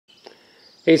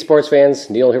Hey sports fans,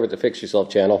 Neil here with the Fix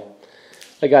Yourself channel.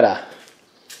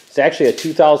 It's actually a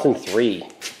 2003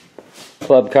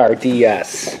 Club Car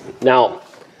DS. Now,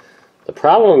 the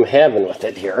problem I'm having with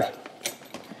it here,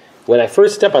 when I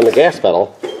first step on the gas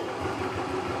pedal,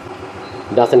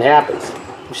 nothing happens.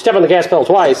 If you step on the gas pedal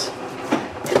twice,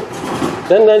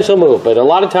 then she'll move. But a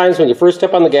lot of times when you first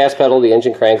step on the gas pedal, the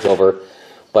engine cranks over,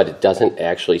 but it doesn't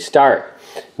actually start.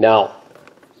 Now,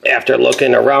 after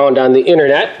looking around on the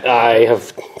internet, I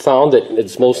have found that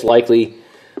it's most likely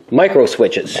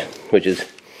Mircoswitches, which is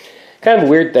kind of a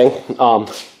weird thing,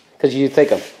 because you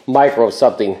think of micro,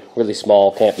 something really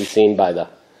small, can't be seen by the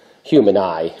human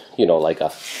eye, you know, like a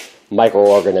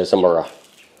microorganism or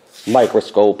a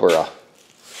microscope or a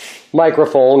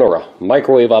microphone or a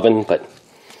microwave oven. But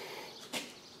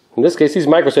in this case, these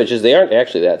Mircoswitches, they aren't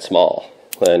actually that small,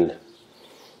 and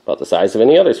about the size of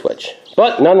any other switch.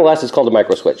 But nonetheless, it's called a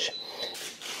Mircoswitch.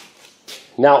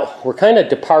 Now, we're kind of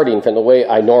departing from the way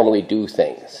I normally do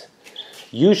things.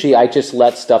 Usually, I just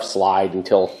let stuff slide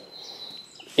until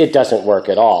it doesn't work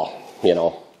at all, you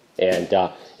know. And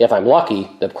if I'm lucky,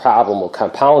 the problem will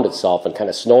compound itself and kind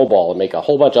of snowball and make a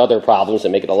whole bunch of other problems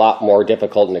and make it a lot more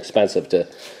difficult and expensive to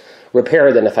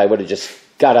repair than if I would have just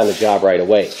got on the job right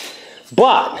away.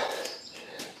 But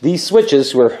these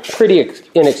switches were pretty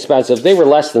inexpensive. They were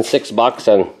less than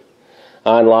 $6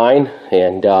 online,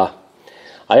 and I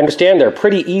understand they're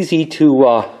pretty easy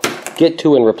to get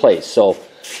to and replace. So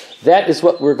that is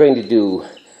what we're going to do.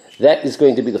 That is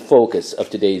going to be the focus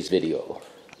of today's video.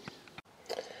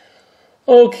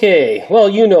 Okay, well,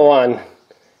 you know, on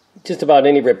just about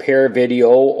any repair video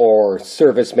or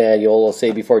service manual, I'll say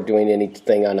before doing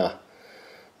anything on a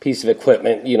piece of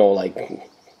equipment, you know, like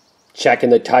checking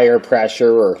the tire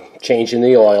pressure or changing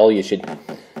the oil, you should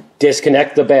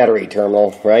disconnect the battery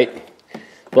terminal, right?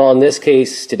 Well, in this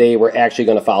case, today we're actually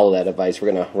going to follow that advice.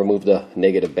 We're going to remove the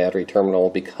negative battery terminal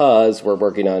because we're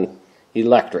working on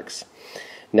electrics.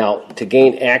 Now, to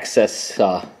gain access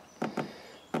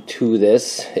to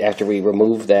this, after we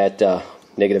remove that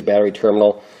negative battery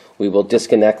terminal, we will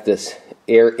disconnect this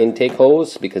air intake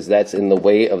hose because that's in the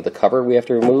way of the cover we have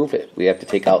to remove. We have to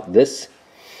take out this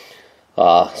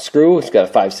screw. It's got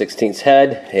a 5/16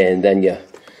 head, and then you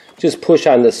just push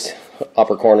on this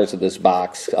upper corners of this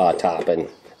box top, and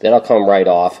that'll come right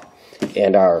off,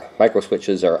 and our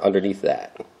Mircoswitches are underneath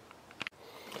that.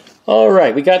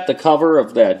 Alright, we got the cover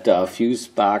of that fuse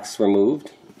box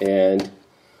removed, and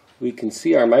we can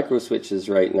see our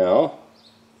Mircoswitches right now.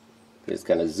 Just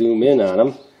kind of zoom in on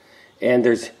them, and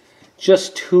there's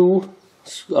just two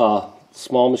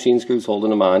small machine screws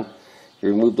holding them on. You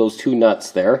remove those two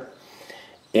nuts there.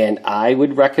 And I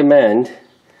would recommend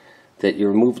that you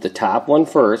remove the top one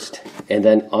first and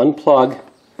then unplug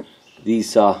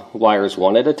these wires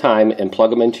one at a time and plug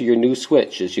them into your new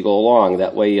switch as you go along.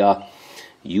 That way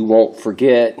you won't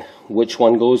forget which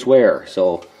one goes where.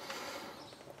 So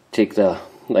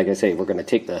like I say, we're going to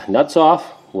take the nuts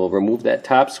off. We'll remove that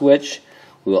top switch.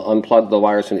 We'll unplug the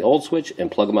wires from the old switch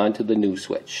and plug them onto the new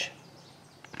switch.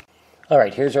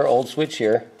 Alright, here's our old switch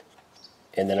here.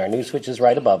 And then our new switch is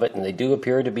right above it, and they do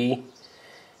appear to be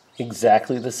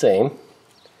exactly the same.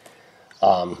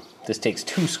 This takes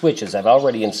two switches. I've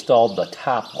already installed the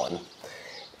top one.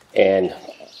 And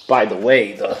by the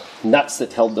way, the nuts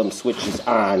that held them switches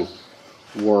on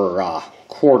were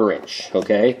 1/4 inch,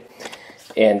 okay?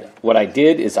 And what I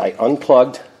did is I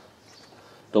unplugged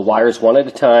the wires one at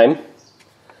a time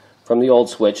from the old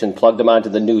switch and plugged them onto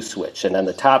the new switch. And on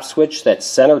the top switch, that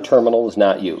center terminal is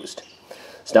not used.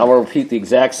 So now we'll repeat the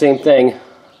exact same thing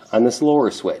on this lower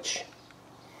switch.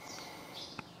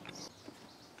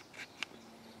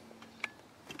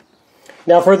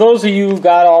 Now, for those of you who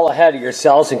got all ahead of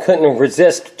yourselves and couldn't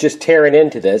resist just tearing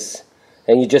into this,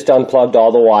 and you just unplugged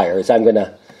all the wires, I'm going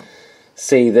to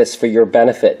say this for your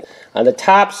benefit. On the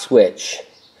top switch,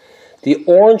 the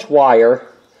orange wire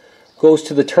goes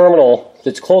to the terminal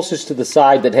that's closest to the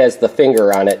side that has the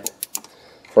finger on it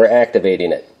for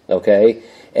activating it, okay?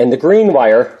 And the green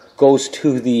wire goes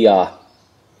to the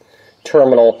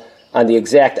terminal on the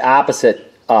exact opposite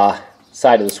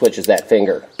side of the switch as that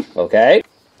finger, okay?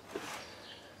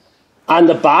 On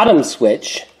the bottom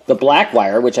switch, the black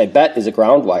wire, which I bet is a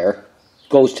ground wire,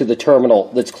 goes to the terminal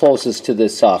that's closest to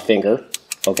this finger,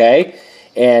 okay?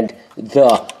 And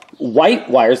the white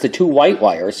wires, the two white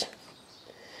wires,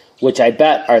 which I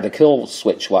bet are the kill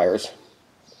switch wires,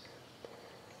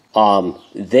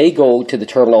 they go to the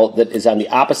terminal that is on the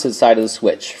opposite side of the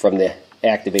switch from the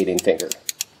activating finger.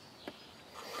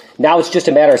 Now it's just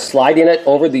a matter of sliding it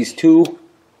over these two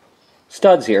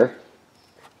studs here,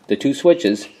 the two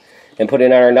switches, and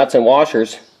putting on our nuts and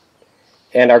washers,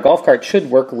 and our golf cart should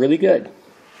work really good.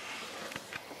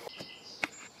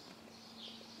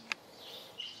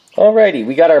 Alrighty,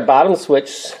 we got our bottom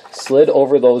switch slid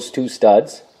over those two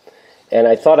studs. And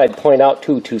I thought I'd point out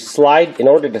too, to slide, in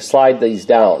order to slide these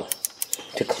down,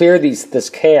 to clear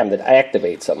this cam that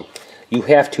activates them, you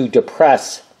have to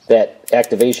depress that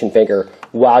activation finger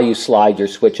while you slide your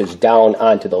switches down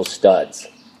onto those studs.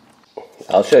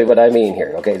 I'll show you what I mean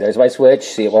here. Okay, there's my switch.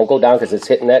 See, it won't go down because it's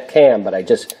hitting that cam, but I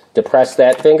just depress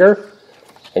that finger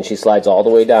and she slides all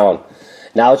the way down.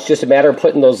 Now it's just a matter of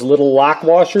putting those little lock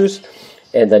washers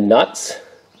and the nuts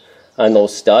on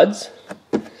those studs.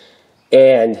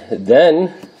 And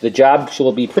then the job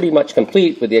will be pretty much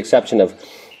complete, with the exception of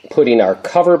putting our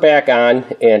cover back on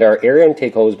and our air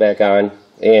intake hose back on,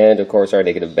 and of course our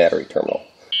negative battery terminal.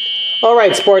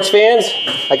 Alright, sports fans,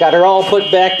 I got her all put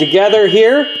back together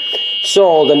here.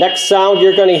 So the next sound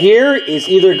you're going to hear is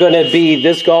either going to be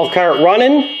this golf cart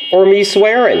running or me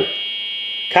swearing.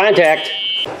 Contact.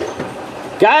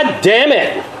 God damn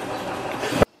it!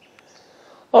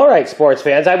 Alright, sports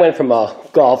fans, I went from a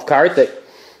golf cart that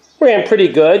ran pretty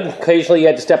good. Occasionally you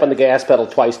had to step on the gas pedal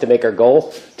twice to make her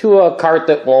go, to a cart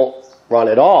that won't run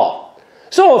at all.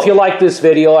 So if you like this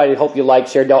video, I hope you like,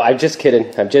 share. No, I'm just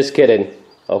kidding. I'm just kidding.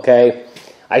 Okay?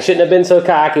 I shouldn't have been so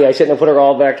cocky. I shouldn't have put her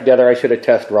all back together. I should have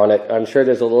test run it. I'm sure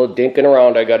there's a little dinking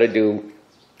around I got to do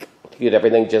to get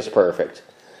everything just perfect.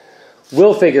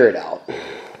 We'll figure it out.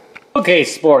 Okay,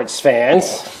 sports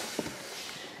fans.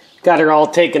 Got her all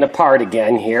taken apart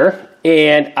again here.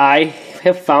 And I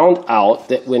have found out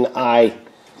that when I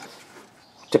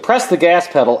depress the gas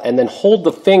pedal and then hold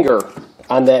the finger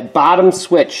on that bottom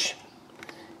switch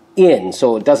in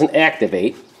so it doesn't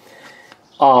activate,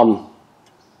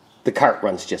 the cart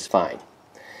runs just fine.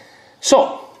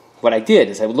 So what I did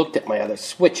is I looked at my other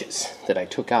switches that I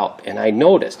took out, and I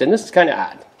noticed, and this is kind of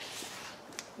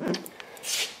odd.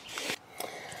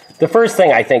 The first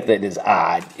thing I think that is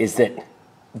odd is that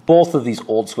both of these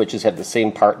old switches have the same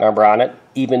part number on it,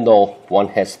 even though one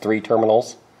has 3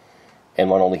 terminals and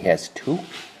one only has 2.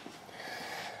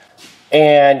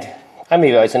 And I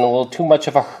was in a little too much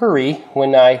of a hurry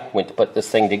when I went to put this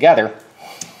thing together,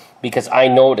 because I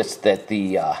noticed that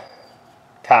the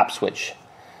top switch,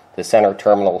 the center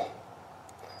terminal,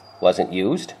 wasn't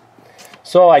used.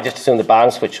 So I just assumed the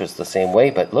bottom switch was the same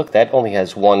way, but look, that only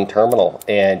has 1 terminal,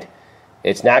 and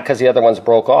it's not because the other ones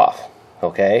broke off,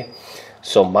 okay?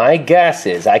 So my guess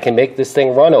is I can make this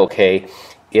thing run okay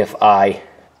if I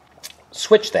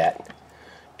switch that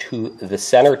to the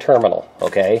center terminal,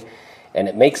 okay? And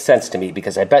it makes sense to me,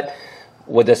 because I bet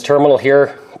with this terminal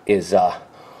here is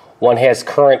one has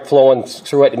current flowing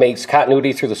through it. It makes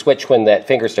continuity through the switch when that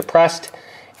finger's depressed,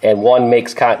 and one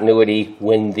makes continuity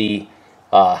when the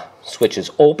switch is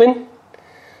open.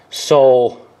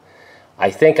 So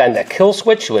I think on the kill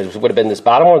switch would have been this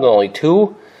bottom one with only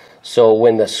 2. So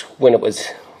when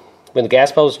the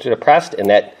gas pedal is depressed and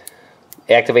that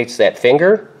activates that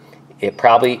finger, it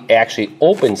probably actually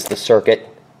opens the circuit,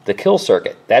 the kill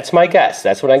circuit. That's my guess.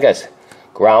 That's what I guess.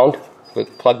 Ground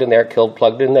plugged in there, kill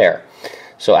plugged in there.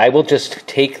 So I will just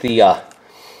take the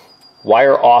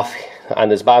wire off on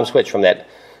this bottom switch from that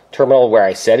terminal where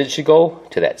I said it should go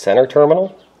to that center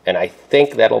terminal, and I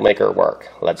think that'll make her work.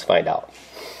 Let's find out.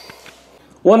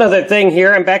 One other thing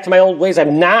here, I'm back to my old ways.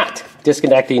 I'm not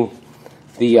disconnecting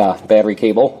the battery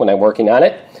cable when I'm working on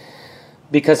it,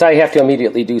 because I have to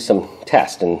immediately do some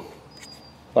tests, and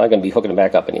well, I'm going to be hooking them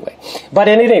back up anyway. But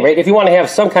at any rate, if you want to have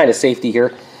some kind of safety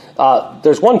here,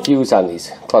 there's one fuse on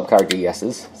these Club Car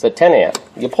DS's. It's a 10 amp.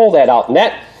 You pull that out, and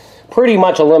that pretty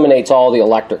much eliminates all the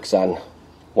electrics on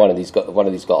one of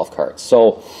these golf carts.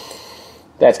 So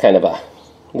that's kind of at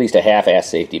least a half-ass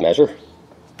safety measure.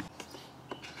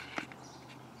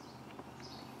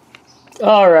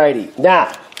 Alrighty,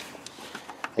 now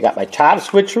I got my top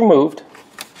switch removed.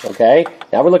 Okay,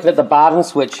 now we're looking at the bottom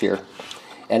switch here,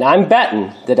 and I'm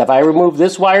betting that if I remove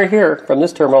this wire here from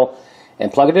this terminal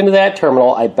and plug it into that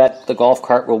terminal, I bet the golf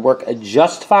cart will work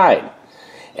just fine.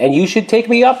 And you should take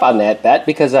me up on that bet,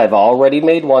 because I've already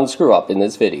made one screw up in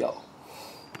this video.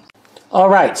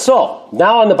 Alright, so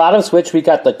now on the bottom switch we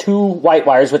got the 2 white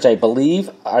wires, which I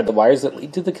believe are the wires that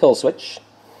lead to the kill switch.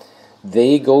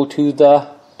 They go to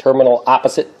the terminal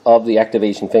opposite of the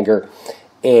activation finger,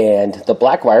 and the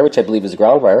black wire, which I believe is the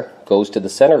ground wire, goes to the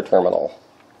center terminal.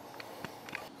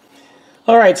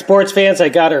 Alright, sports fans, I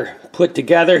got her put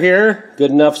together here. Good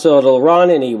enough so it'll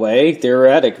run anyway,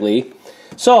 theoretically.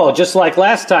 So, just like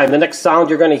last time, the next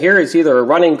sound you're going to hear is either a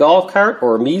running golf cart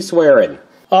or me swearing.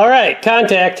 Alright,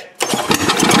 contact. See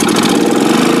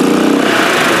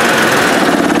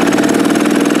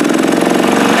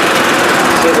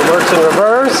if it works in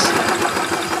reverse.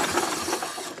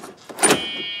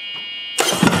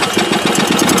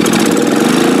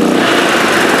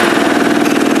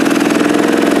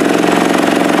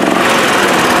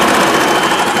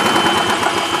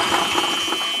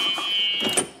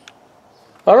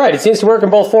 right, it seems to work in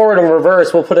both forward and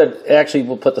reverse. We'll put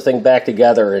the thing back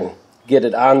together and get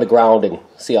it on the ground and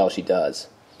see how she does.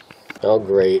 Oh,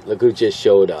 great. Look who just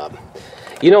showed up.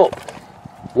 You know,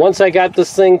 once I got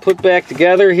this thing put back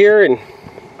together here and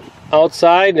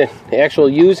outside and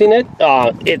actually using it,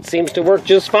 it seems to work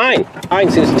just fine. Mine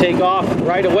seems to take off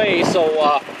right away,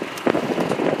 so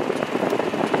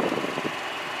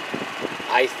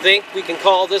I think we can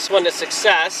call this one a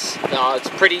success. It's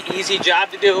a pretty easy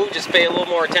job to do. Just pay a little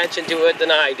more attention to it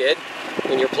than I did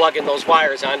when you're plugging those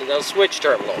wires onto those switch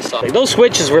terminals. So those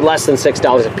switches were less than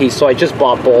 $6 a piece, so I just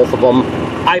bought both of them.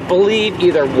 I believe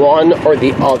either one or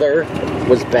the other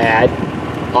was bad,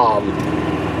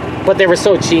 but they were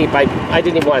so cheap, I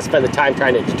didn't even want to spend the time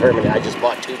trying to determine it. I just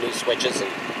bought 2 new switches and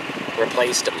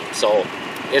replaced them. So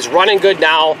it's running good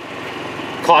now.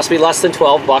 Cost me less than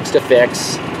 12 bucks to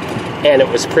fix. And it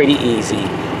was pretty easy.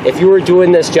 If you were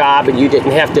doing this job and you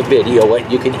didn't have to video it,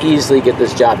 you could easily get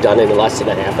this job done in less than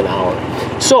a half an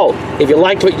hour. So, if you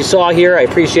liked what you saw here, I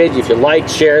appreciate it. If you liked,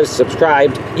 shared,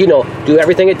 subscribed, you know, do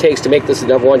everything it takes to make this the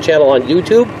 #1 channel on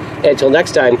YouTube. And until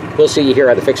next time, we'll see you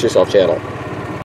here on the Fix Yourself channel.